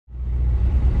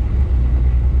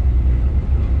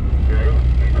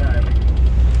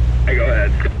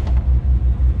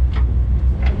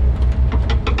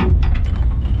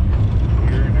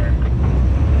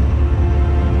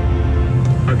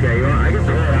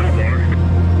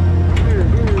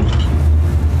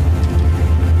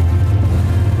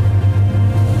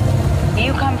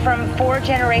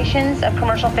generations of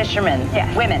commercial fishermen,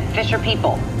 women, fisher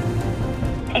people.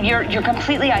 And you're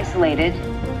completely isolated.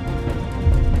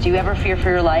 Do you ever fear for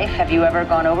your life? Have you ever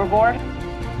gone overboard?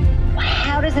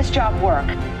 How does this job work?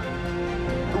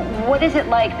 What is it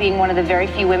like being one of the very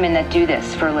few women that do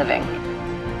this for a living?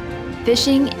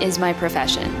 Fishing is my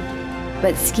profession,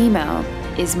 but Skimo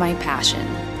is my passion.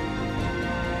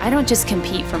 I don't just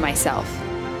compete for myself.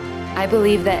 I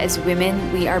believe that as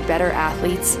women, we are better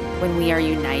athletes when we are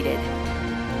united.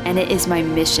 And it is my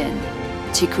mission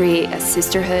to create a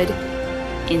sisterhood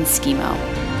in Skimo.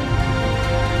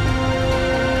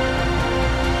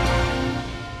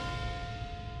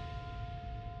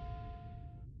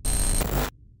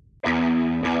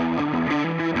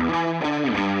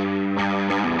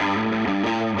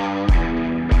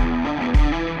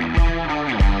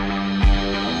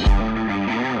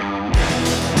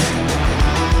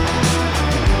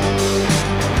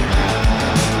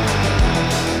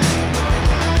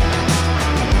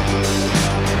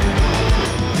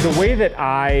 The way that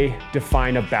I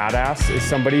define a badass is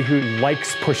somebody who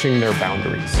likes pushing their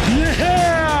boundaries.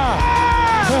 Yeah!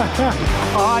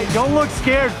 All right, don't look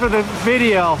scared for the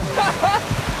video.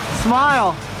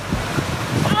 Smile.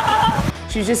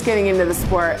 She was just getting into the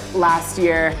sport last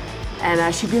year,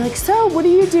 and she'd be like, "So, what are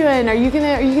you doing? Are you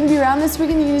gonna be around this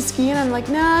weekend? Are you gonna ski?" And I'm like,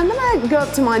 "Nah, I'm gonna go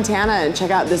up to Montana and check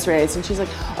out this race." And she's like,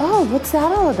 "Oh, what's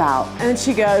that all about?" And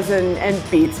she goes and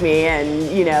beats me,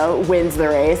 and wins the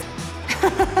race.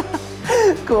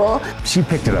 Cool. She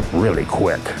picked it up really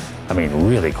quick. I mean,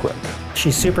 really quick.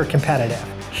 She's super competitive.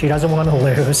 She doesn't want to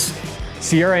lose.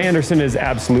 Sierra Anderson is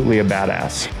absolutely a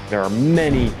badass. There are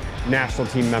many national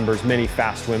team members, many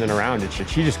fast women around, and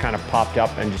she just kind of popped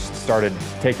up and just started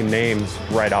taking names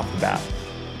right off the bat.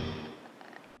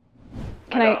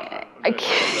 Can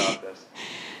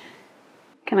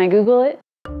I Google it?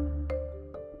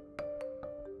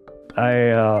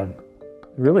 I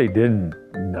really didn't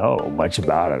know much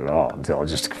about it at all until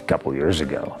just a couple years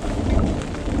ago.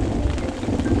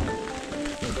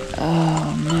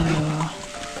 Oh no.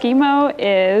 Skimo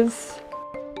is...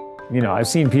 I've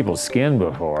seen people skin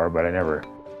before, but I never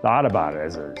thought about it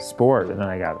as a sport. And then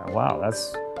I got, wow,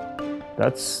 that's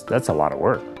a lot of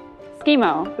work.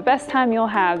 Skimo, the best time you'll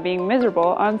have being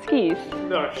miserable on skis.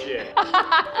 No shit.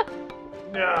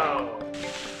 No.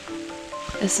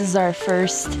 This is our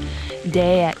first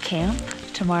day at camp.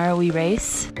 Tomorrow we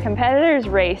race. Competitors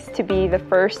race to be the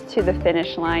first to the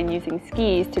finish line using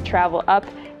skis to travel up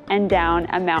and down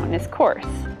a mountainous course.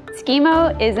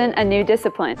 Skimo isn't a new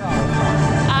discipline.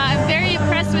 I'm very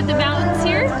impressed with the mountains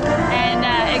here and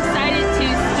excited to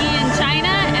ski in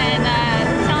China and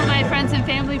tell my friends and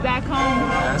family back home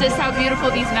just how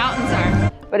beautiful these mountains are.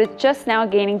 But it's just now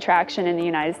gaining traction in the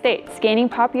United States, gaining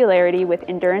popularity with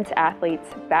endurance athletes,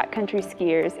 backcountry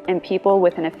skiers, and people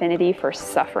with an affinity for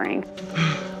suffering.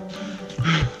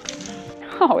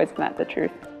 Oh, isn't that the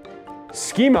truth?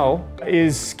 Skimo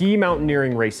is ski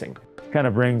mountaineering racing. Kind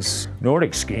of brings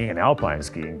Nordic skiing and alpine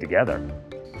skiing together.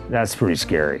 That's pretty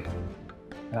scary.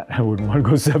 I wouldn't want to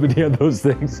go 70 on those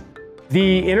things.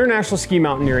 The International Ski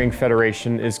Mountaineering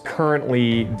Federation is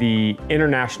currently the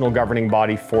international governing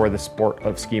body for the sport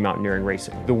of ski mountaineering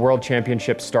racing. The World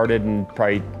Championship started in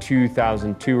probably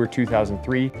 2002 or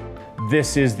 2003.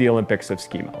 This is the Olympics of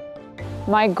Skimo.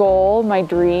 My goal, my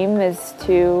dream is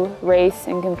to race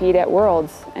and compete at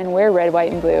Worlds and wear red,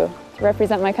 white, and blue to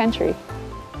represent my country.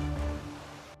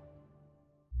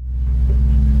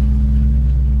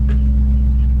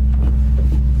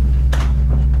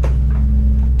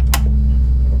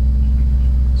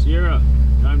 Sierra,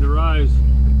 time to rise.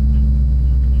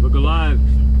 Look alive.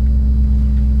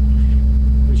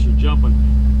 Fish are jumping.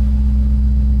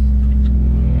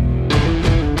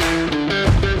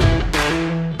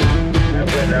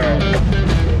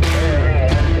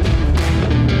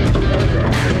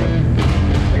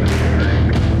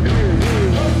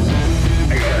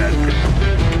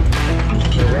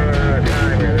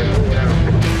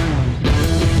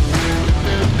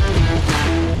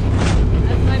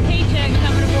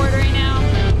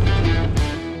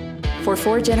 For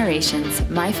 4 generations,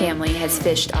 my family has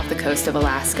fished off the coast of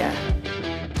Alaska.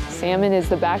 Salmon is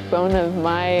the backbone of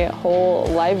my whole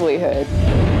livelihood.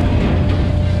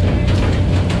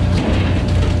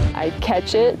 I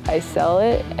catch it, I sell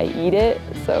it, I eat it,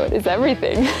 so it is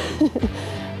everything.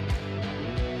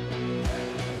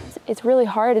 It's really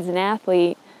hard as an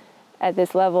athlete at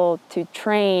this level to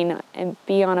train and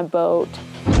be on a boat.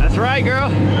 That's right,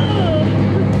 girl.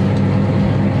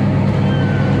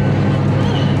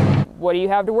 What do you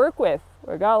have to work with?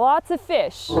 We got lots of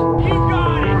fish. You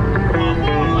got it! Come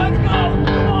on, let's go!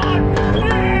 Come on!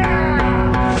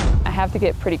 Yeah! I have to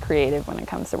get pretty creative when it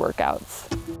comes to workouts.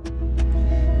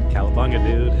 Cowabunga,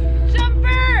 dude.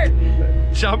 Jumper!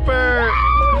 Jumper!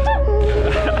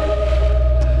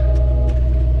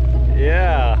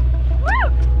 Yeah.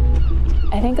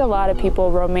 I think a lot of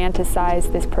people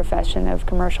romanticize this profession of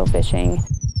commercial fishing.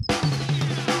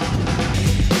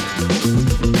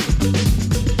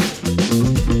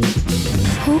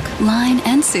 Hook, line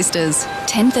and sisters.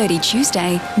 10:30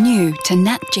 Tuesday, new to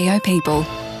Nat Geo people.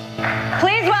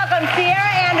 Please welcome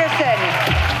Sierra Anderson.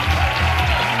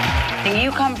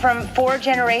 You come from 4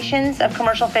 generations of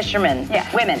commercial fishermen. Yeah.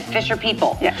 Women, fisher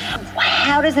people. Yeah.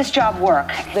 How does this job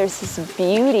work? There's this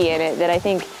beauty in it that I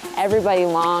think everybody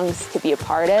longs to be a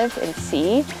part of and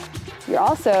see. You're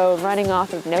also running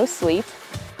off of no sleep.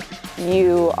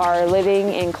 You are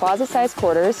living in closet-sized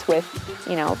quarters with,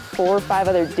 4 or 5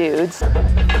 other dudes.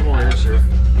 Come on, sir.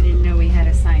 I didn't know we had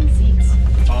assigned seats.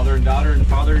 Father and daughter and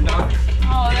father and daughter.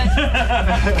 Oh,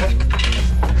 that's...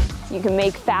 You can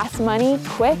make fast money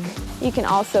quick. You can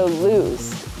also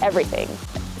lose everything.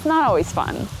 It's not always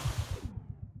fun.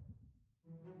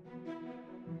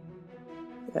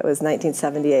 It was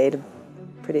 1978, a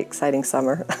pretty exciting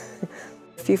summer.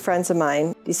 A few friends of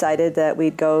mine decided that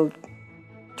we'd go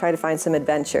try to find some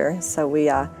adventure, so we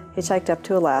hitchhiked up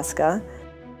to Alaska.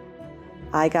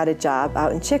 I got a job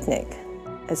out in Chicknik.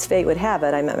 As fate would have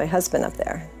it, I met my husband up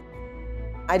there.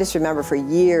 I just remember for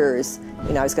years,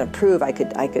 I was going to prove I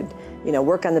could,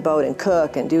 work on the boat and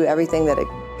cook and do everything that a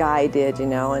guy did,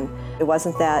 and it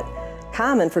wasn't that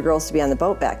common for girls to be on the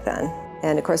boat back then.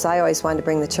 And of course, I always wanted to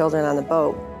bring the children on the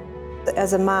boat.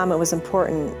 As a mom, it was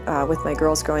important with my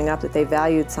girls growing up that they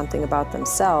valued something about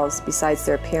themselves besides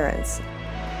their appearance.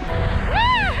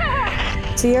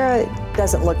 Sierra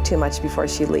doesn't look too much before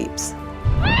she leaps.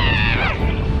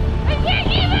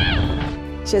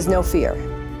 She has no fear,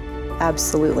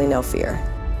 absolutely no fear.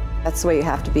 That's the way you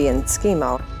have to be in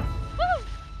Skimo.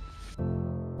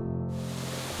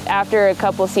 After a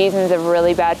couple seasons of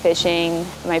really bad fishing,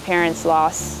 my parents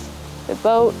lost the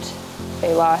boat,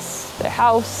 they lost their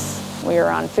house, we were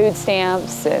on food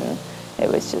stamps, and it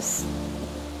was just,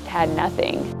 had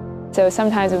nothing. So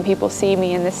sometimes when people see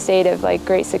me in this state of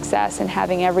great success and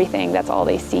having everything, that's all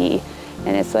they see.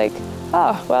 And it's like,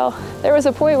 oh, well, there was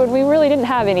a point when we really didn't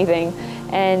have anything.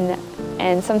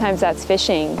 And sometimes that's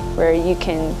fishing, where you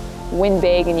can win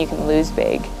big and you can lose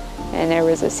big. And there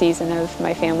was a season of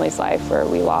my family's life where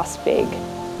we lost big.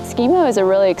 Skimo is a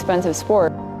really expensive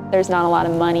sport. There's not a lot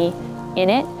of money in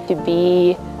it. To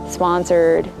be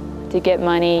sponsored, to get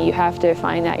money, you have to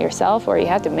find that yourself or you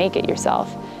have to make it yourself.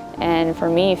 And for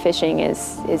me, fishing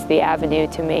is the avenue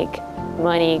to make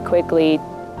money quickly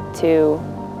to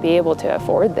be able to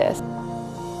afford this.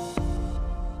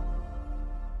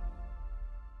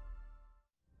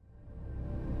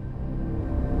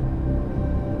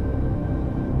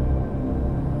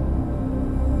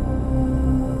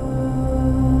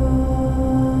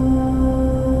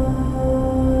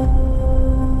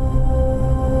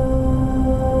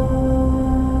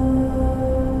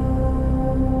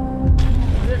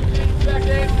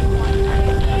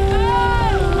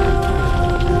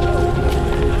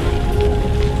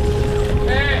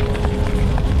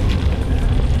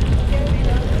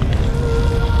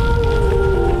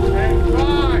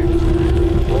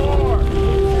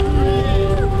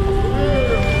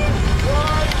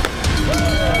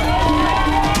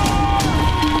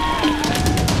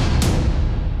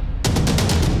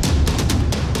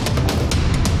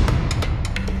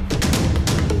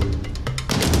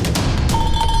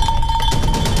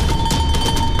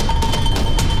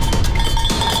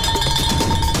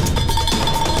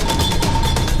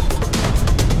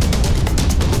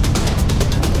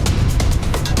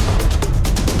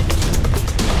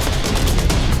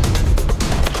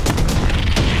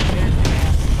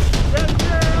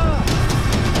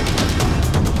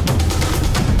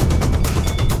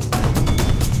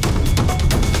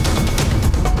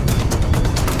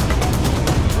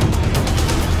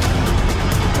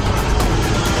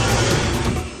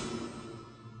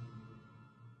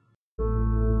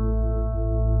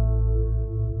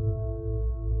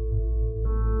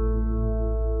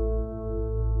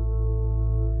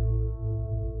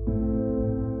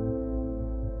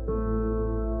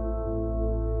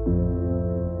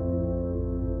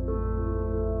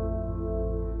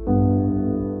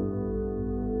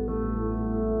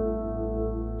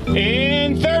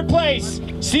 In third place,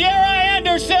 Sierra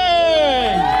Anderson.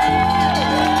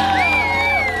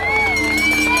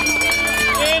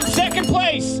 In second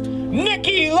place,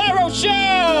 Nikki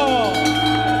LaRochelle.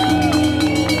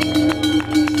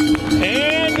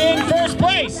 And in first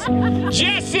place,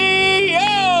 Jesse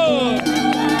Young.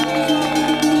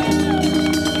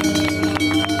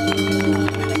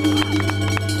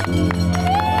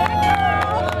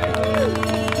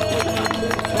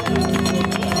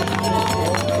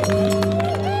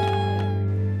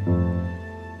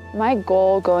 My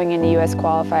goal going into U.S.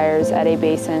 qualifiers at A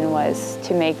Basin was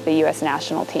to make the U.S.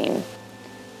 national team.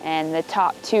 And the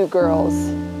top 2 girls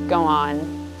go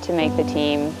on to make the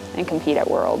team and compete at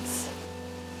Worlds.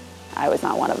 I was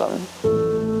not one of them.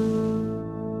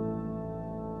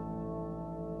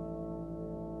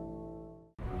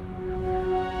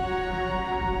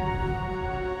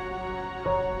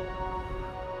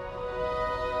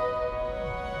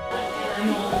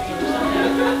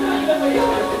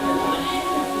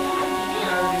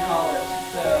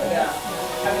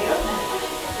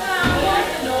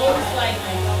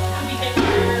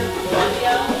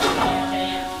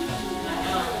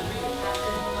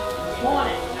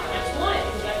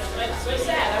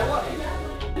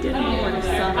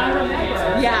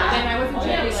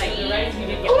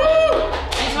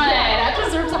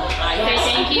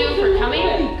 Thank you for coming.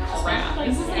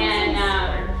 And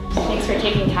thanks for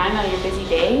taking time out of your busy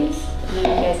days. I know you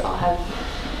guys all have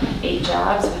 8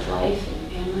 jobs with life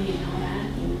and family and all that.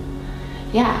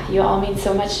 And yeah, you all mean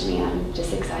so much to me. I'm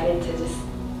just excited to just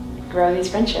grow these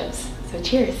friendships. So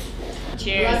cheers.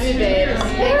 Cheers. Love you, babes.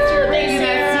 Thanks for bringing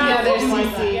us together,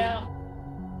 Cece.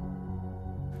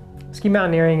 Ski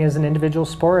mountaineering is an individual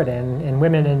sport, and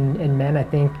women and men, I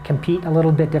think, compete a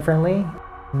little bit differently.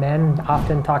 Men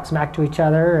often talk smack to each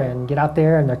other and get out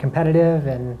there and they're competitive,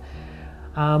 and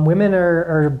women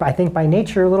are, I think, by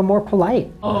nature, a little more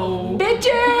polite. Oh.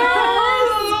 Bitches!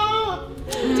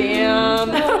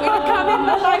 Damn. We come in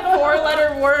with my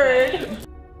 4-letter word.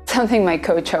 Something my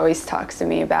coach always talks to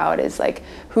me about is like,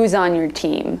 who's on your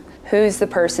team? Who's the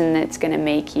person that's gonna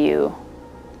make you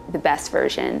the best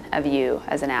version of you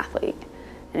as an athlete?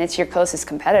 And it's your closest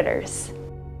competitors.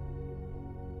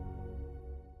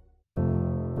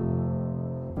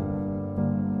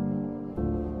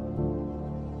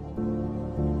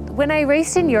 When I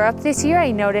raced in Europe this year,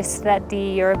 I noticed that the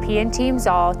European teams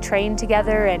all trained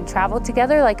together and traveled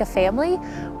together like a family,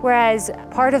 whereas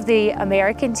part of the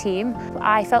American team,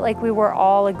 I felt like we were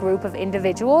all a group of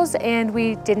individuals and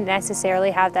we didn't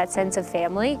necessarily have that sense of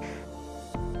family.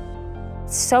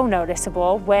 It's so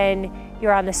noticeable when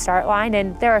you're on the start line,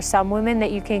 and there are some women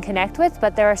that you can connect with,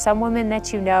 but there are some women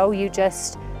that you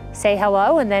just say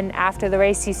hello, and then after the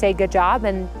race you say good job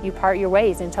and you part your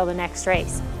ways until the next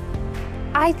race.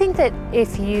 I think that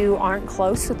if you aren't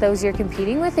close with those you're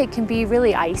competing with, it can be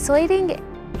really isolating.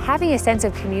 Having a sense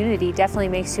of community definitely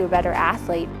makes you a better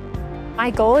athlete. My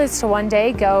goal is to one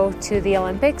day go to the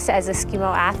Olympics as a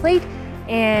Skimo athlete,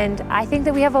 and I think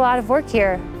that we have a lot of work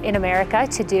here in America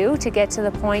to do to get to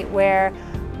the point where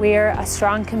we're a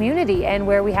strong community and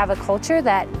where we have a culture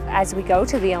that as we go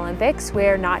to the Olympics,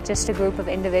 we're not just a group of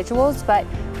individuals, but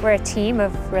we're a team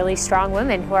of really strong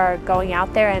women who are going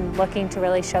out there and looking to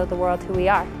really show the world who we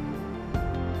are.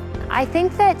 I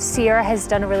think that Sierra has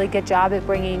done a really good job at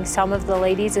bringing some of the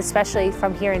ladies, especially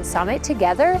from here in Summit,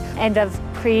 together, and of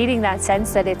creating that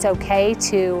sense that it's okay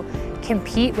to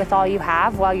compete with all you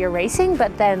have while you're racing,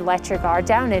 but then let your guard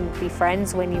down and be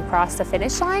friends when you cross the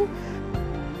finish line.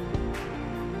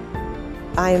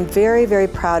 I am very, very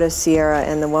proud of Sierra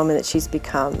and the woman that she's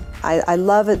become. I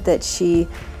love it that she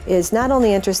is not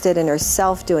only interested in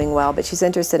herself doing well, but she's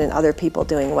interested in other people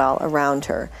doing well around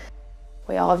her.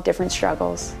 We all have different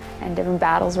struggles and different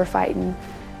battles we're fighting.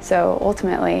 So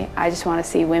ultimately, I just want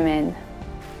to see women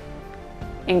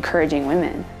encouraging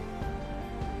women.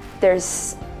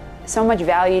 There's so much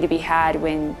value to be had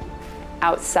when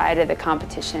outside of the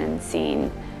competition scene,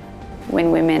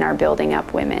 when women are building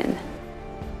up women.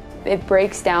 It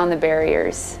breaks down the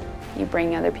barriers. You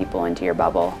bring other people into your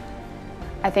bubble.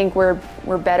 I think we're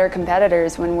better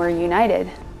competitors when we're united,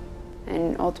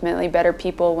 and ultimately better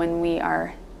people when we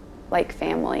are like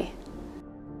family.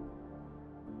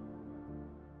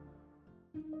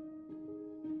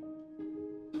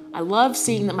 I love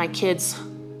seeing that my kids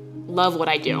love what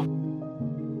I do.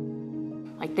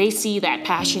 Like, they see that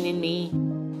passion in me,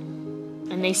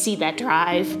 and they see that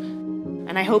drive,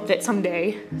 and I hope that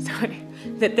someday,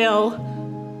 that they'll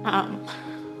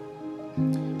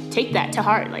take that to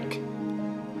heart. Like,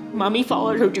 Mommy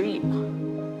followed her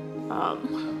dream,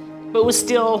 but was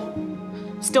still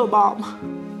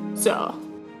mom, so.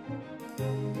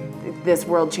 This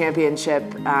World Championship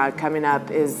coming up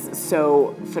is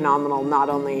so phenomenal, not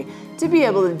only to be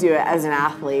able to do it as an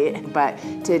athlete, but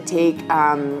to take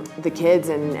the kids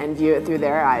and view it through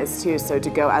their eyes too. So to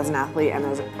go as an athlete and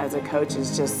as a coach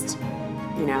is just,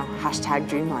 you know, hashtag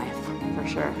dream life, for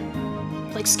sure.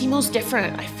 Like, Skimo's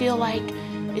different. I feel like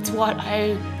it's what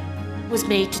I was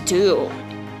made to do.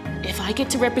 If I get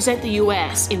to represent the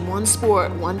US in one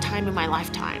sport, one time in my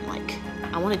lifetime, like,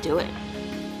 I want to do it.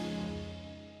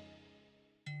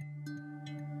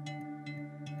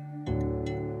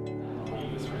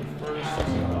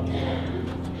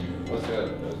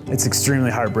 It's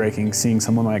extremely heartbreaking seeing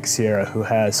someone like Sierra who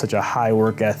has such a high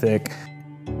work ethic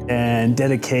and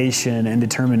dedication and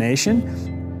determination,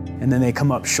 and then they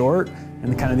come up short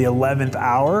in kind of the 11th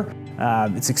hour.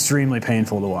 It's extremely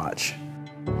painful to watch.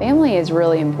 Family is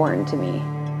really important to me.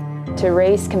 To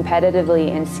race competitively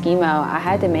in Skimo, I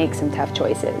had to make some tough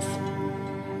choices.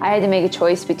 I had to make a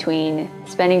choice between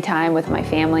spending time with my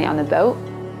family on the boat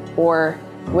or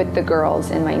with the girls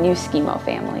in my new Skimo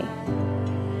family.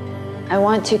 I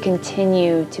want to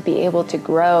continue to be able to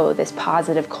grow this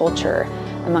positive culture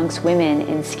amongst women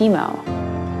in Skimo.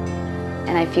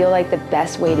 And I feel like the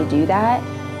best way to do that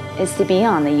is to be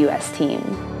on the US team.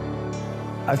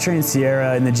 I've trained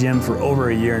Sierra in the gym for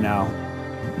over a year now.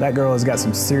 That girl has got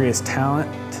some serious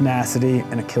talent, tenacity,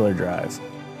 and a killer drive.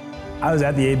 I was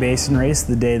at the A-Basin race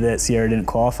the day that Sierra didn't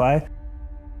qualify.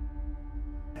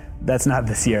 That's not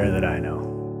the Sierra that I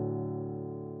know.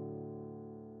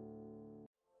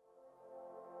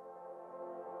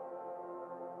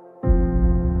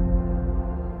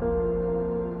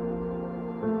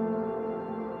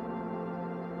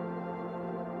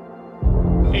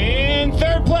 In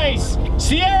third place,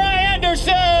 Sierra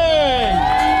Anderson.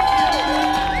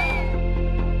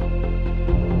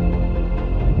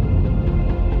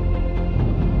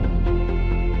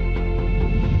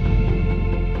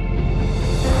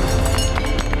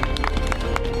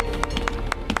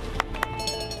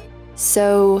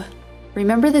 So,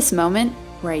 remember this moment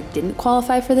where I didn't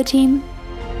qualify for the team?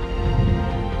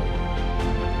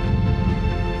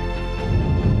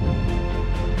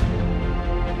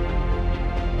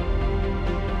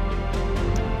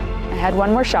 I had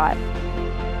one more shot.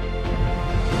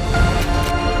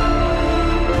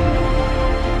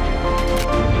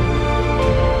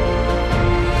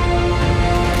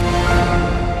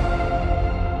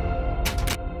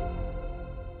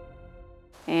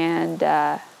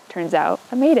 And turns out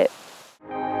I made it.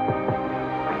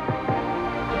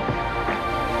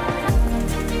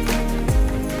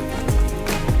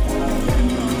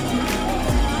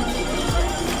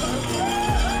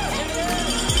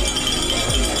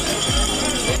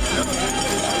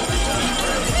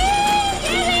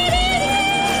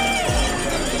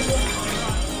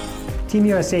 Team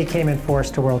USA came in force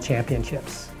to World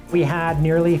Championships. We had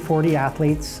nearly 40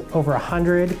 athletes, over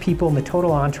 100 people in the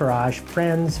total entourage,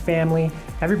 friends, family,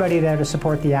 everybody there to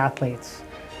support the athletes.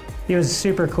 It was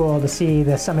super cool to see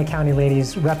the Summit County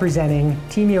ladies representing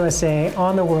Team USA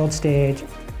on the world stage.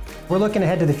 We're looking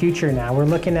ahead to the future now. We're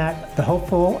looking at the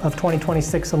hopeful of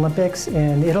 2026 Olympics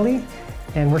in Italy,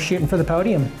 and we're shooting for the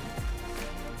podium.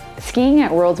 Skiing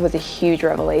at Worlds was a huge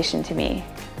revelation to me.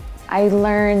 I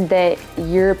learned that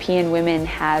European women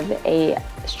have a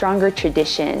stronger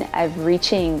tradition of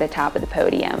reaching the top of the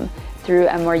podium through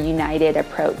a more united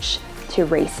approach to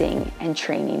racing and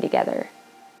training together.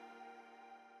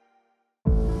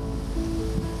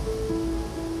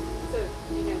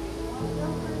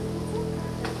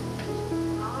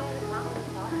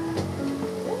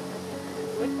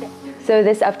 So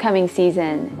this upcoming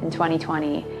season in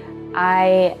 2020,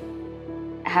 I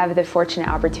have the fortunate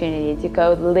opportunity to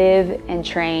go live and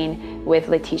train with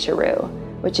Letitia Roux,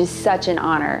 which is such an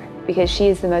honor because she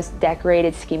is the most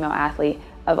decorated Skimo athlete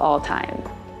of all time.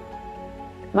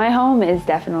 My home is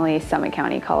definitely Summit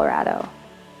County, Colorado,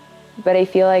 but I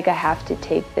feel like I have to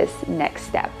take this next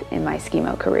step in my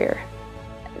Skimo career.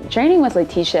 Training with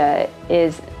Letitia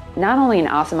is not only an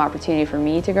awesome opportunity for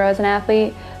me to grow as an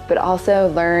athlete, but also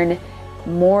learn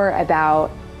more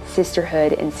about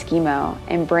sisterhood in Skimo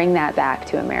and bring that back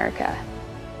to America.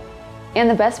 And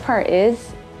the best part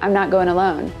is, I'm not going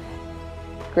alone.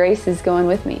 Grace is going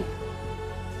with me.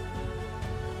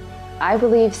 I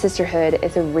believe sisterhood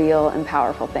is a real and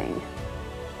powerful thing.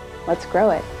 Let's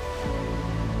grow it.